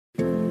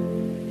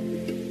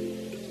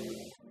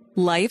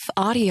Life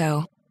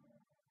Audio.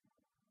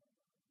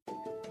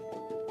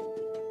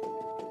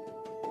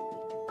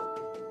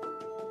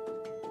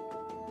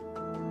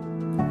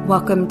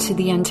 Welcome to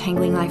the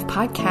Untangling Life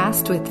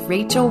podcast with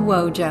Rachel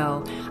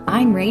Wojo.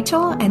 I'm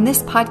Rachel, and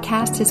this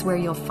podcast is where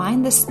you'll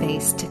find the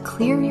space to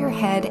clear your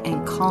head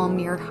and calm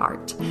your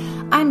heart.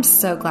 I'm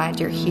so glad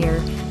you're here.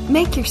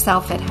 Make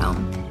yourself at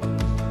home.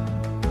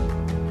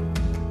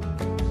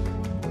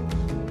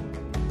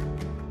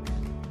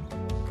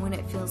 When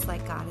it feels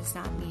like God is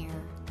not near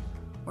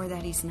or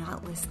that He's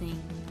not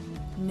listening,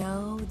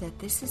 know that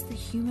this is the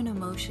human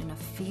emotion of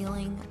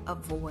feeling a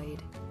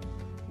void.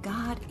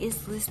 God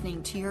is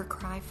listening to your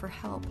cry for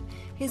help.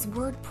 His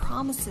word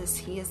promises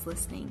He is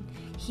listening.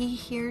 He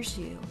hears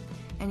you,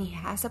 and He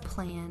has a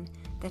plan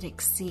that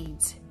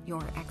exceeds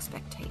your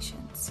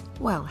expectations.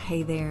 Well,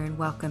 hey there, and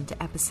welcome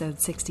to episode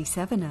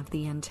 67 of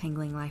the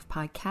Untangling Life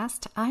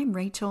podcast. I'm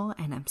Rachel,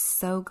 and I'm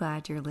so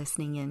glad you're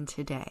listening in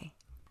today.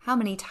 How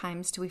many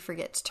times do we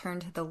forget to turn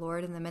to the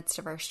Lord in the midst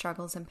of our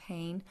struggles and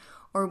pain,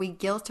 or we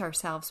guilt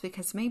ourselves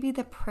because maybe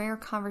the prayer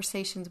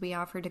conversations we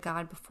offered to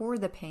God before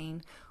the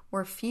pain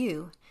were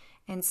few,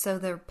 and so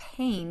the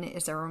pain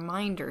is a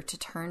reminder to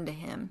turn to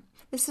Him.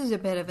 This is a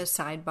bit of a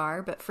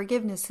sidebar, but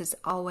forgiveness is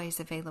always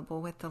available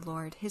with the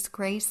Lord. His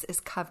grace is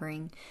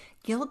covering.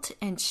 Guilt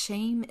and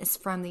shame is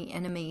from the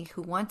enemy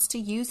who wants to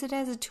use it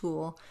as a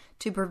tool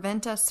to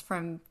prevent us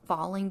from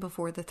falling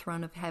before the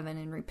throne of heaven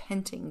and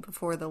repenting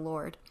before the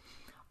Lord.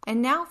 And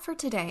now for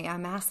today,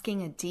 I'm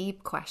asking a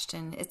deep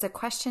question. It's a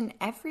question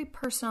every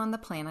person on the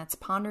planet's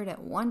pondered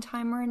at one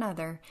time or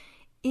another.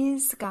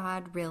 Is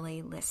God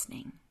really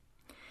listening?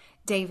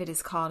 David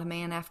is called a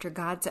man after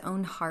God's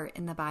own heart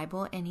in the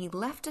Bible, and he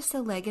left us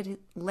a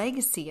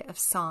legacy of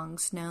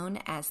songs known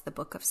as the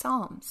Book of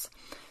Psalms.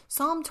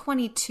 Psalm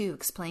 22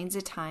 explains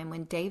a time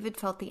when David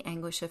felt the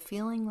anguish of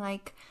feeling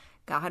like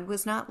God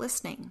was not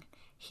listening.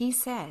 He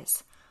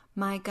says,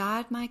 my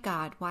God,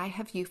 why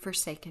have you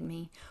forsaken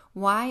me?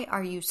 Why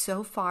are you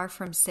so far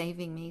from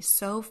saving me,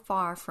 so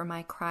far from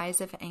my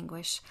cries of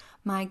anguish?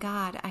 My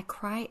God, I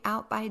cry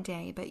out by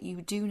day, but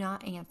you do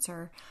not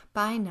answer,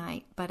 by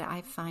night, but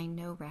I find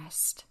no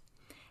rest.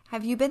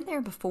 Have you been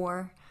there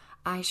before?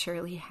 I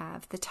surely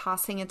have. The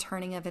tossing and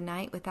turning of a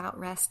night without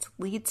rest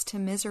leads to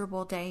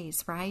miserable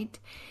days, right?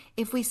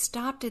 If we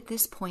stopped at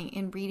this point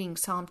in reading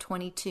Psalm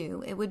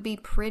 22, it would be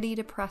pretty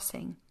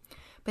depressing.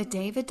 But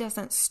David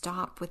doesn't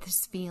stop with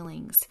his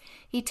feelings.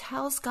 He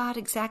tells God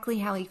exactly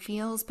how he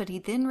feels, but he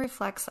then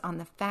reflects on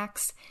the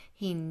facts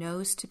he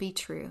knows to be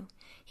true.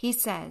 He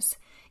says,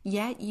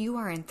 yet you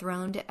are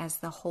enthroned as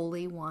the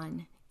Holy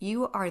One.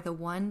 You are the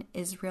one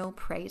Israel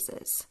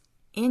praises.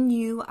 In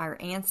you our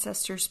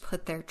ancestors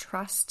put their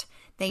trust.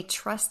 They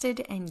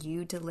trusted and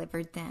you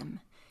delivered them.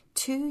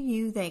 To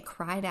you they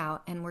cried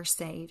out and were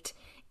saved.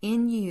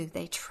 In you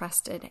they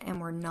trusted and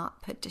were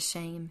not put to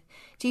shame.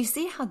 Do you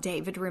see how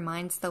David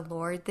reminds the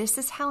Lord, this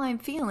is how I'm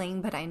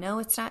feeling, but I know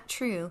it's not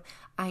true.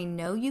 I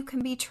know you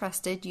can be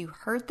trusted. You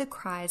heard the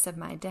cries of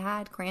my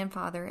dad,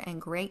 grandfather,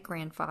 and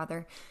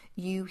great-grandfather.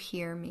 You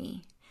hear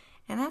me.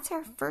 And that's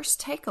our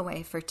first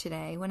takeaway for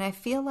today. When I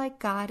feel like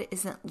God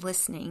isn't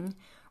listening,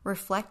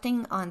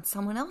 reflecting on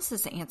someone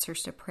else's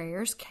answers to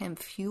prayers can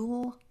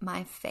fuel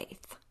my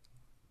faith.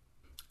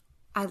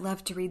 I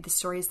love to read the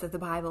stories of the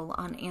Bible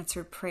on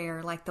answered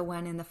prayer like the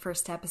one in the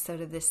first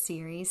episode of this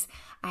series.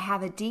 I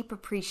have a deep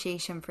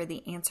appreciation for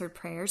the answered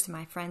prayers of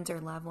my friends or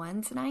loved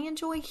ones, and I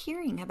enjoy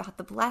hearing about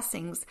the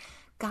blessings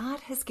God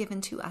has given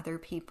to other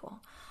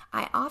people.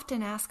 I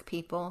often ask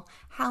people,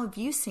 how have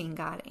you seen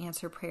God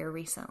answer prayer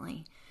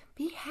recently?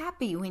 Be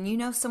happy when you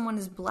know someone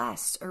is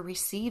blessed or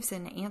receives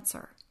an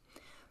answer.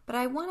 But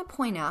I want to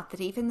point out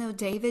that even though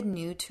David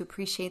knew to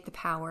appreciate the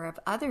power of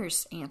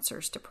others'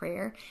 answers to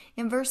prayer,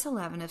 in verse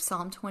 11 of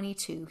Psalm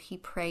 22, he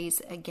prays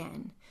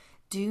again,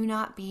 do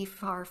not be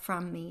far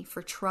from me,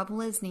 for trouble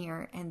is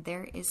near and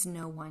there is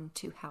no one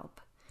to help.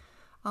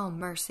 Oh,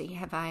 mercy,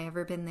 have I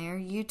ever been there?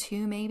 You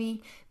too,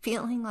 maybe?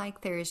 Feeling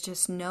like there is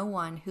just no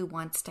one who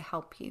wants to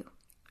help you.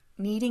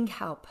 Needing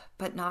help,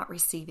 but not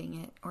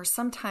receiving it. Or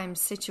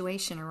sometimes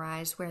situation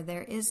arise where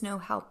there is no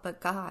help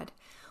but God.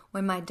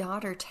 When my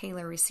daughter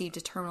Taylor received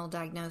a terminal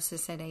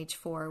diagnosis at age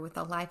 4 with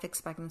a life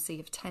expectancy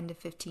of 10 to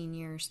 15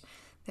 years,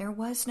 there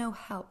was no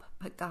help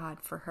but God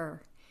for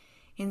her.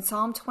 In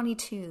Psalm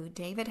 22,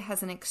 David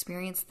hasn't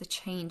experienced the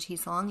change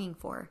he's longing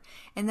for,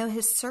 and though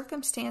his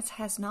circumstance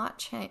has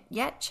not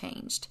yet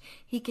changed,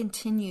 he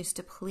continues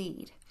to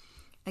plead.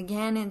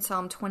 Again in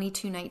Psalm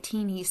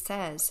 22:19 he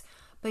says,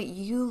 but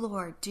you,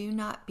 Lord, do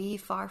not be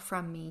far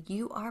from me.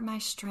 You are my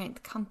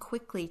strength. Come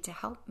quickly to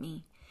help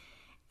me.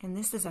 And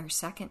this is our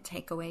second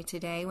takeaway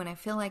today. When I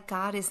feel like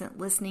God isn't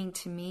listening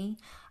to me,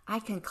 I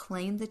can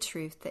claim the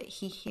truth that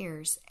He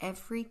hears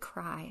every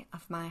cry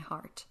of my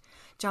heart.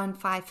 John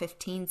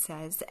 5:15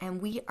 says,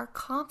 and we are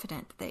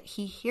confident that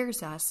He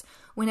hears us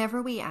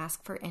whenever we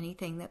ask for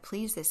anything that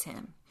pleases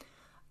Him.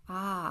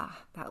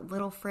 That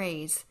little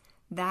phrase,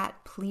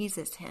 that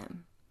pleases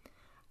Him.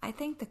 I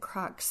think the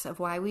crux of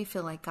why we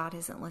feel like God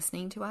isn't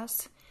listening to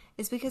us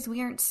is because we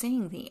aren't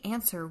seeing the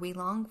answer we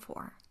long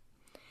for.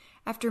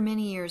 After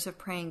many years of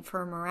praying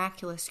for a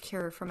miraculous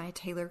cure for my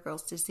Taylor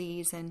girl's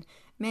disease and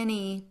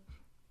many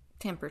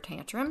temper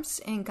tantrums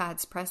in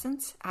God's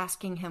presence,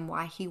 asking him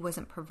why he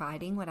wasn't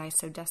providing what I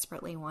so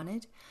desperately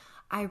wanted,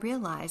 I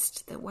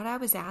realized that what I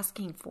was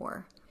asking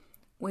for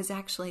was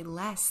actually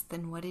less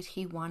than what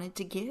he wanted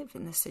to give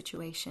in this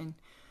situation.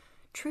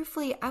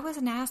 Truthfully, I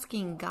wasn't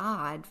asking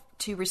God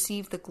to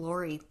receive the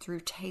glory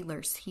through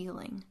Taylor's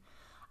healing.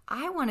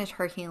 I wanted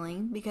her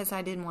healing because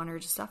I didn't want her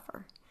to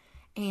suffer,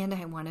 and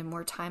I wanted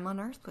more time on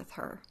earth with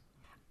her.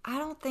 I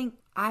don't think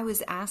I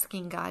was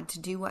asking God to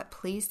do what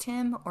pleased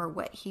him or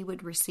what he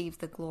would receive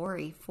the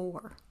glory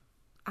for.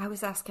 I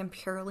was asking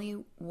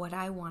purely what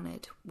I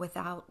wanted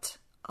without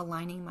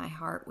aligning my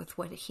heart with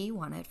what he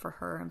wanted for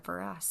her and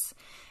for us.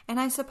 And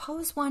I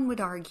suppose one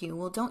would argue,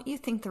 well, don't you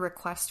think the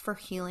request for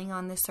healing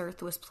on this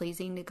earth was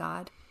pleasing to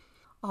God?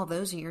 All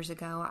those years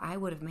ago, I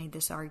would have made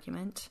this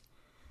argument.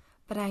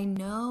 But I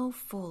know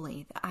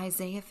fully that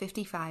Isaiah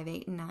 55,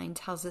 8 and 9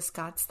 tells us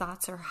God's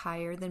thoughts are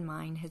higher than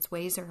mine. His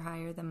ways are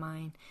higher than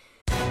mine.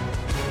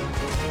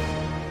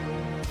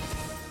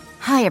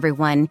 Hi,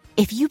 everyone.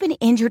 If you've been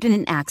injured in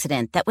an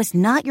accident that was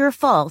not your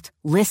fault,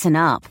 listen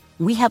up.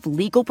 We have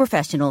legal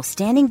professionals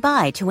standing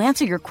by to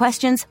answer your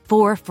questions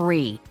for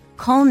free.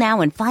 Call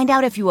now and find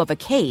out if you have a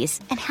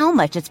case and how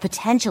much it's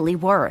potentially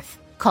worth.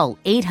 Call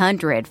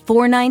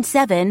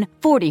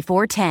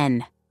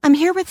 800-497-4410. I'm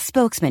here with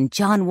spokesman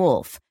John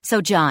Wolf.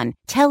 So, John,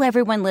 tell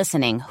everyone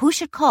listening who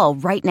should call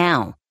right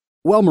now.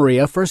 Well,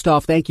 Maria, first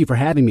off, thank you for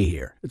having me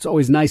here. It's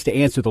always nice to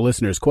answer the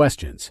listeners'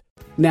 questions.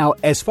 Now,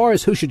 as far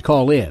as who should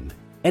call in,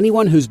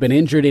 anyone who's been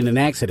injured in an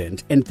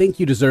accident and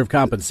think you deserve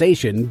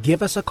compensation,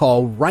 give us a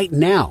call right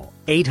now.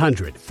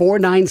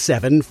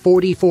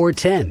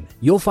 800-497-4410.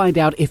 You'll find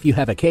out if you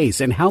have a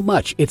case and how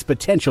much it's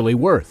potentially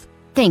worth.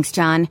 Thanks,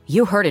 John.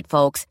 You heard it,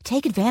 folks.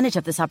 Take advantage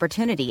of this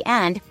opportunity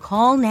and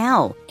call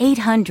now.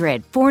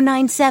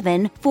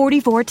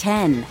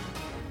 800-497-4410.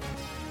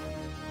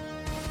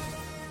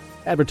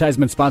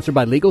 Advertisement sponsored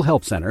by Legal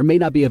Help Center. May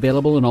not be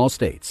available in all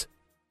states.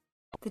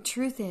 The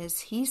truth is,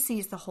 he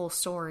sees the whole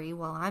story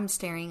while I'm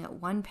staring at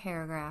one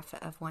paragraph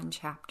of one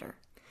chapter.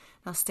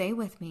 Now stay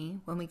with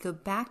me when we go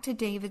back to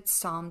David's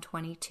Psalm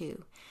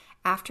 22.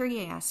 After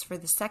he asks for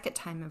the second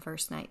time in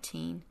verse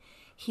 19,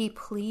 he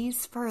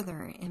pleads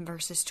further in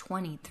verses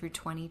 20 through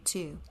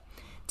 22.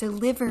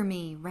 Deliver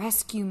me,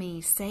 rescue me,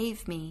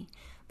 save me.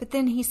 But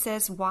then he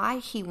says why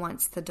he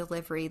wants the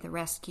delivery, the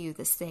rescue,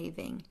 the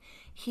saving.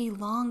 He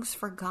longs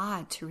for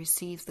God to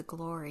receive the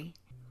glory.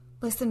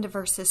 Listen to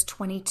verses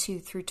 22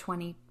 through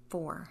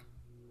 24.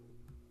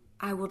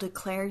 I will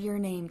declare your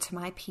name to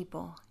my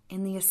people.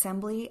 In the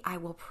assembly I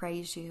will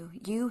praise you.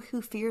 You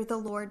who fear the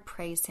Lord,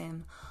 praise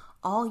him.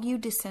 All you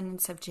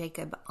descendants of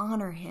Jacob,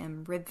 honor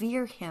him,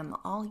 revere him,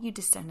 all you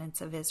descendants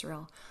of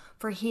Israel.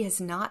 For he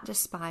has not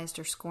despised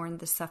or scorned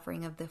the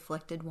suffering of the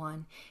afflicted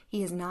one.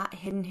 He has not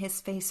hidden his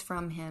face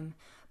from him,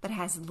 but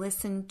has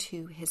listened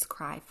to his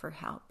cry for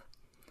help.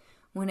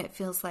 When it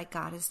feels like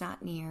God is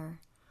not near,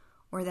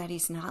 or that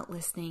he's not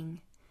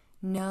listening,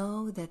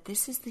 know that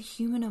this is the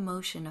human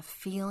emotion of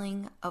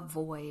feeling a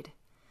void.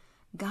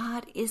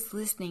 God is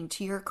listening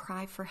to your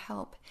cry for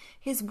help.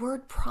 His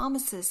word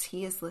promises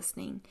he is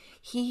listening.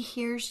 He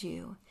hears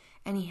you,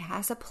 and he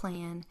has a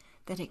plan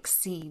that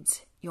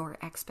exceeds your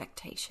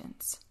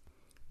expectations.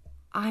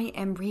 I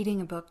am reading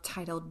a book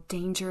titled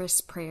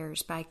Dangerous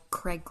Prayers by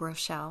Craig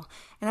Groeschel,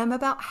 and I'm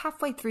about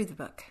halfway through the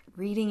book,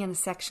 reading in a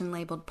section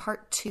labeled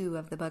Part 2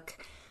 of the book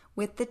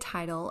with the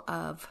title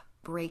of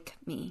Break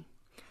Me.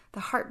 The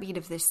heartbeat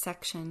of this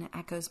section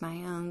echoes my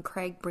own.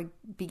 Craig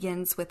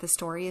begins with the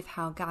story of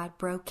how God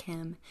broke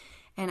him,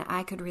 and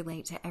I could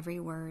relate to every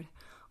word.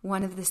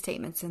 One of the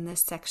statements in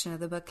this section of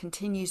the book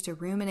continues to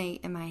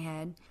ruminate in my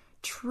head.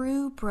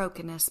 True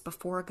brokenness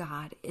before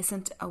God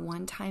isn't a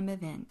one-time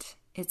event.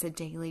 It's a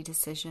daily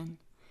decision.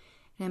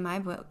 And in my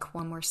book,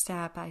 One More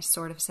Step, I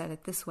sort of said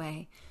it this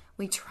way.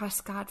 We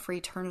trust God for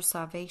eternal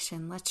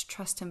salvation. Let's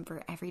trust him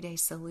for everyday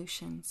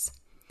solutions.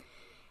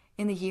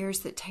 In the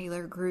years that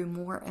Taylor grew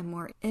more and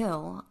more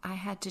ill, I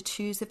had to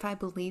choose if I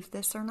believed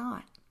this or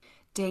not.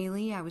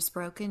 Daily I was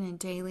broken, and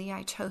daily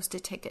I chose to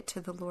take it to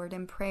the Lord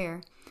in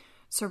prayer,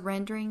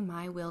 surrendering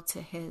my will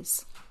to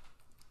his.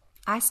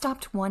 I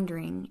stopped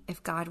wondering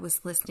if God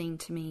was listening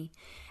to me,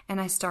 and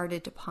I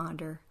started to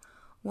ponder,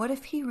 what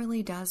if he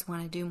really does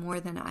want to do more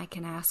than I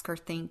can ask or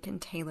think in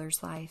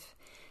Taylor's life?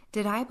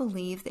 Did I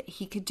believe that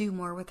he could do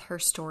more with her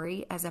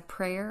story as a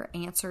prayer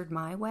answered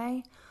my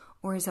way,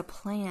 or as a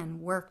plan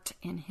worked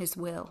in his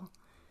will?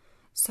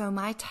 So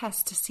my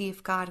test to see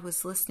if God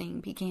was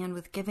listening began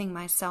with giving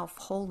myself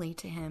wholly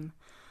to him.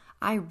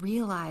 I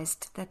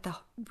realized that the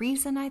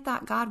reason I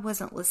thought God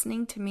wasn't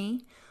listening to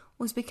me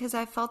was because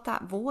I felt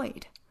that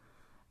void.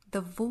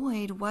 The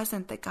void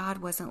wasn't that God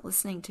wasn't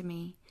listening to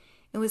me.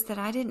 It was that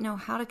I didn't know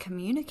how to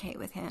communicate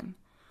with him.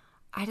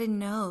 I didn't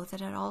know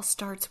that it all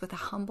starts with a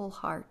humble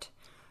heart,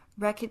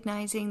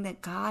 recognizing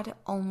that God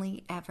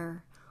only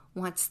ever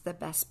wants the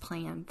best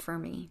plan for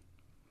me.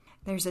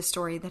 There's a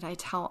story that I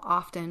tell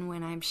often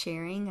when I'm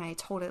sharing. I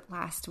told it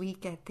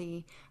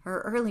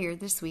earlier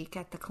this week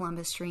at the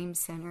Columbus Dream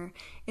Center.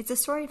 It's a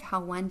story of how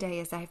one day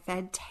as I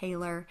fed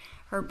Taylor,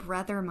 her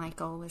brother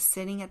Michael was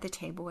sitting at the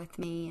table with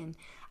me, and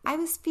I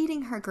was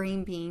feeding her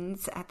green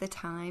beans at the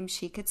time.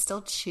 She could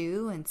still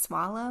chew and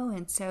swallow,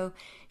 and so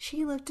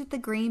she looked at the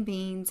green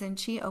beans and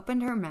she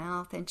opened her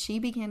mouth and she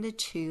began to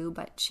chew,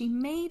 but she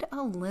made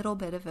a little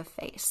bit of a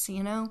face,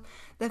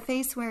 the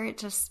face where it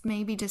just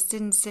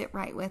didn't sit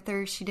right with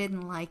her. She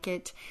didn't like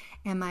it.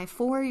 And my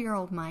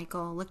 4-year-old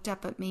Michael looked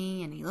up at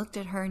me and he looked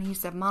at her and he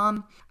said,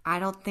 "Mom, I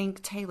don't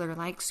think Taylor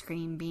likes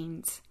green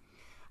beans."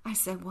 I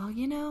said, "Well,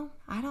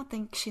 I don't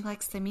think she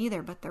likes them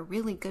either, but they're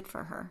really good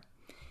for her."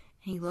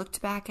 He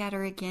looked back at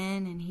her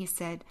again and he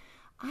said,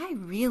 "I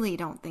really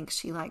don't think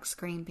she likes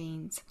green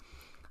beans."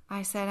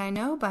 I said, "I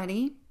know,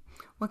 buddy.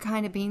 What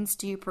kind of beans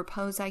do you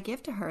propose I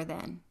give to her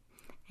then?"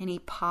 And he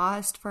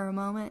paused for a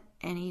moment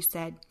and he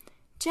said,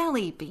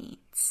 "Jelly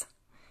beans."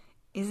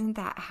 Isn't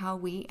that how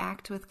we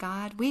act with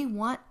God? We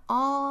want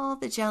all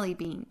the jelly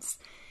beans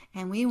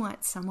and we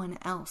want someone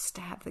else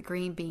to have the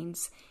green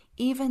beans,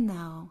 even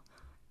though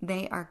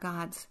they are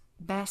God's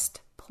best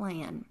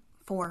plan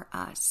for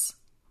us.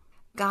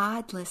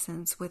 God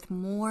listens with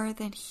more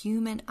than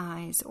human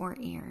eyes or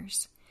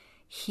ears.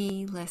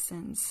 He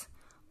listens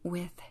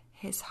with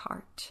his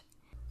heart.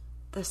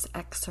 This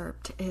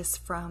excerpt is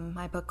from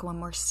my book, One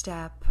More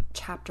Step,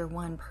 Chapter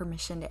 1,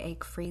 Permission to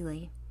Ache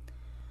Freely.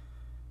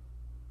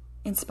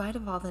 In spite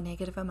of all the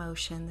negative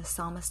emotion the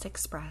psalmist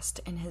expressed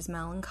in his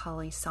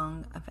melancholy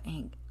song of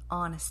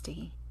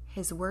honesty,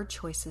 his word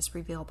choices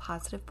reveal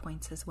positive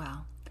points as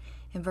well.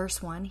 In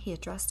verse 1, he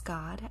addressed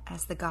God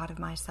as the God of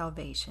my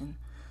salvation.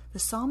 The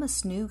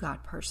psalmist knew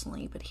God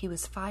personally, but he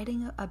was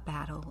fighting a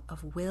battle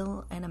of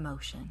will and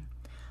emotion.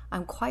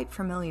 I'm quite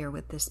familiar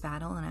with this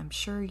battle, and I'm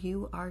sure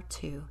you are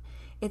too.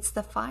 It's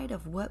the fight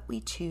of what we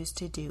choose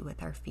to do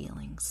with our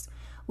feelings.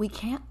 We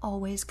can't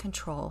always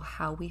control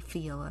how we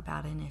feel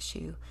about an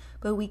issue,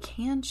 but we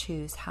can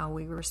choose how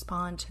we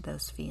respond to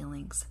those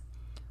feelings.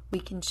 We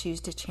can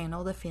choose to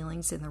channel the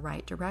feelings in the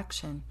right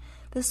direction.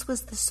 This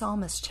was the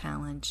psalmist's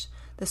challenge.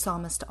 The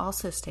psalmist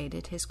also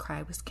stated his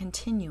cry was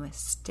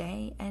continuous,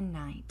 day and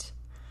night.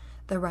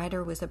 The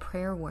writer was a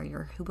prayer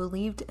warrior who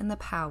believed in the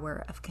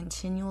power of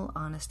continual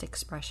honest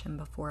expression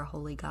before a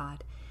holy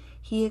God.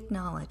 He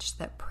acknowledged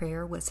that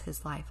prayer was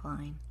his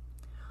lifeline.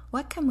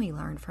 What can we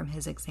learn from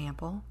his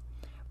example?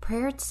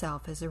 Prayer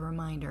itself is a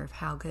reminder of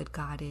how good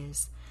God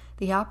is.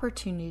 The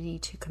opportunity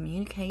to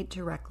communicate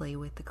directly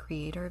with the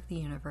Creator of the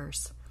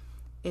universe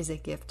is a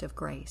gift of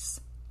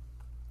grace.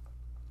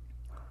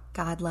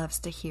 God loves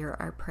to hear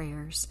our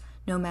prayers,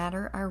 no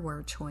matter our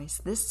word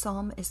choice. This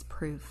psalm is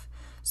proof.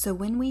 So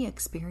when we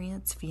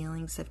experience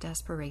feelings of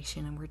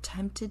desperation and we're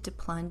tempted to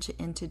plunge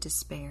into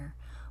despair,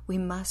 we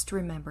must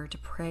remember to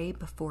pray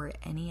before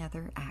any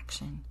other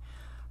action.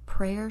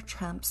 Prayer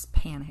trumps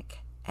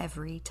panic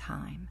every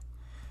time.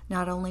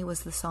 Not only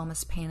was the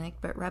psalmist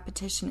panicked, but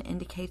repetition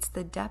indicates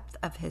the depth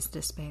of his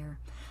despair.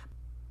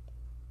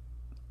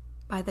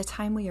 By the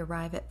time we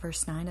arrive at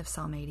verse 9 of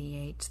Psalm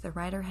 88, the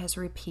writer has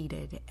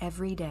repeated,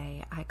 "Every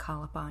day I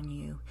call upon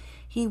you."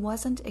 He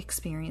wasn't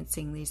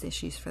experiencing these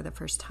issues for the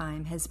first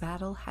time. His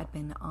battle had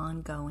been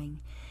ongoing.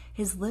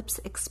 His lips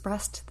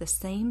expressed the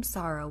same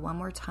sorrow one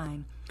more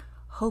time,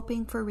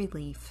 hoping for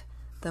relief,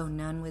 though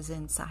none was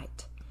in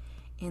sight.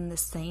 In the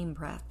same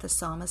breath, the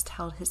psalmist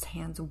held his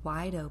hands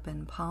wide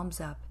open, palms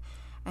up,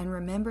 and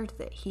remembered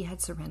that he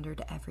had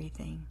surrendered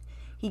everything.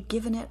 He'd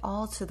given it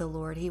all to the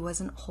Lord. He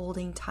wasn't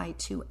holding tight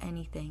to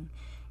anything,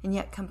 and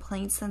yet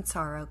complaints and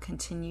sorrow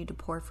continued to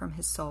pour from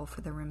his soul for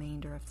the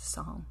remainder of the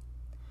psalm.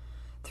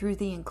 Through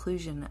the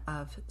inclusion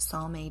of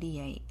Psalm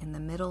 88 in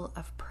the middle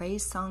of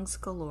praise songs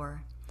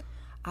galore,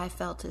 I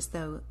felt as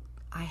though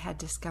I had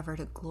discovered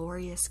a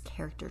glorious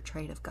character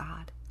trait of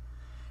God.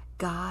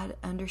 God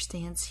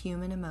understands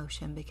human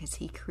emotion because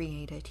he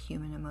created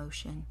human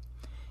emotion.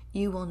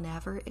 You will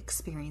never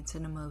experience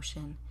an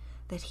emotion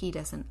that he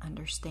doesn't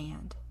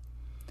understand.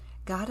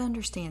 God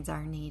understands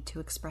our need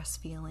to express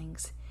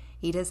feelings.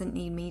 He doesn't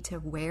need me to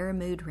wear a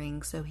mood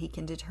ring so he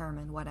can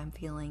determine what I'm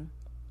feeling.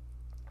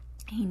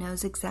 He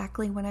knows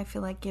exactly when I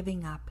feel like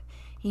giving up.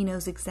 He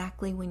knows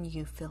exactly when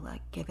you feel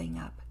like giving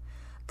up.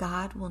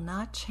 God will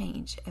not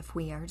change if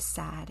we are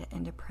sad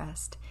and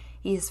depressed.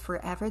 He is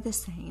forever the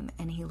same,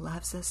 and he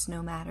loves us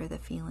no matter the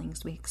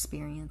feelings we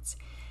experience.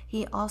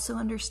 He also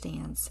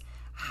understands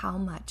how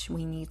much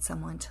we need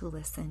someone to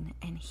listen,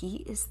 and he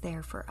is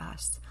there for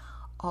us,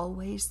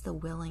 always the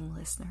willing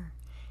listener.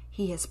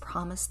 He has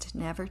promised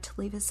never to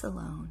leave us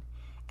alone,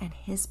 and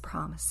his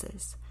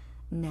promises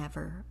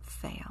never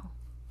fail.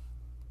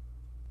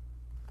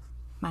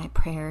 My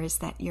prayer is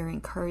that you're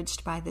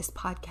encouraged by this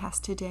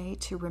podcast today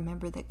to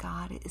remember that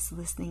God is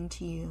listening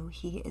to you.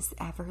 He is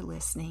ever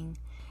listening.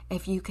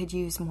 If you could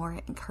use more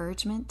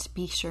encouragement,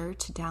 be sure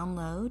to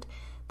download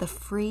the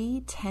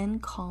free 10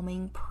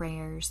 Calming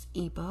Prayers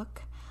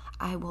ebook.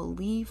 I will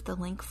leave the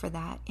link for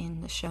that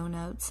in the show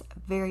notes. A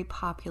very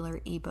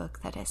popular ebook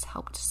that has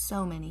helped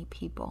so many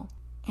people.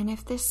 And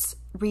if this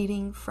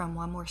reading from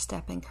One More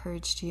Step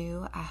encouraged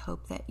you, I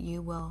hope that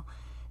you will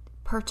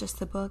purchase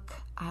the book.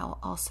 I'll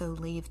also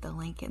leave the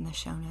link in the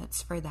show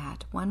notes for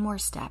that. One More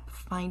Step,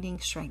 Finding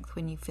Strength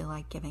When You Feel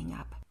Like Giving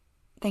Up.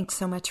 Thanks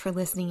so much for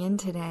listening in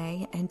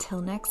today.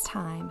 Until next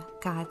time,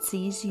 God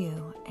sees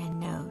you and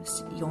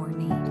knows your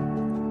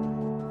need.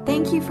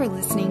 Thank you for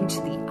listening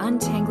to the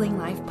Untangling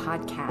Life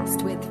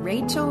podcast with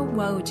Rachel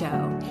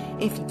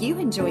Wojo. If you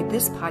enjoyed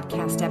this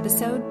podcast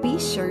episode, be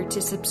sure to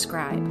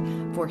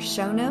subscribe. For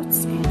show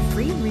notes and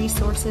free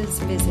resources,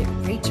 visit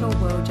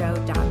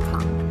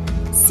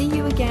rachelwojo.com. See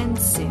you again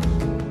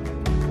soon.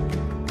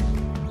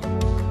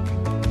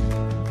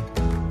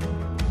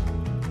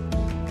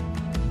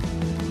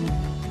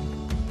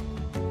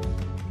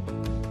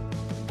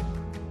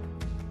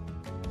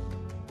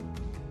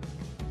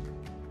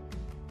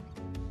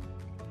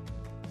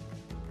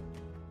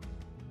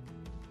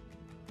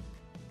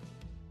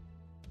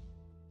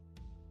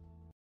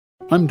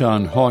 I'm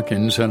Don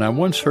Hawkins, and I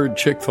once heard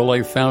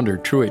Chick-fil-A founder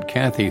Truett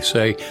Cathy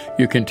say,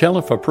 "You can tell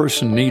if a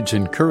person needs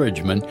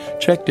encouragement,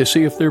 check to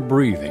see if they're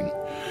breathing."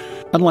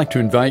 I'd like to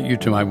invite you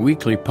to my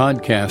weekly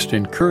podcast,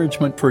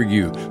 Encouragement for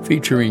You,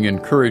 featuring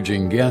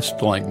encouraging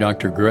guests like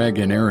Dr. Greg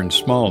and Aaron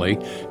Smalley,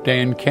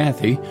 Dan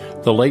Cathy,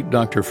 the late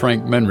Dr.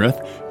 Frank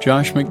Menrith,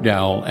 Josh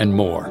McDowell, and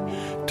more.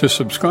 To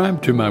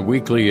subscribe to my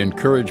weekly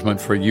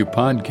Encouragement for You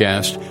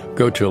podcast,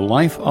 go to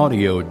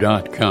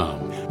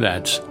lifeaudio.com.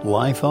 That's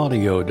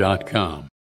lifeaudio.com.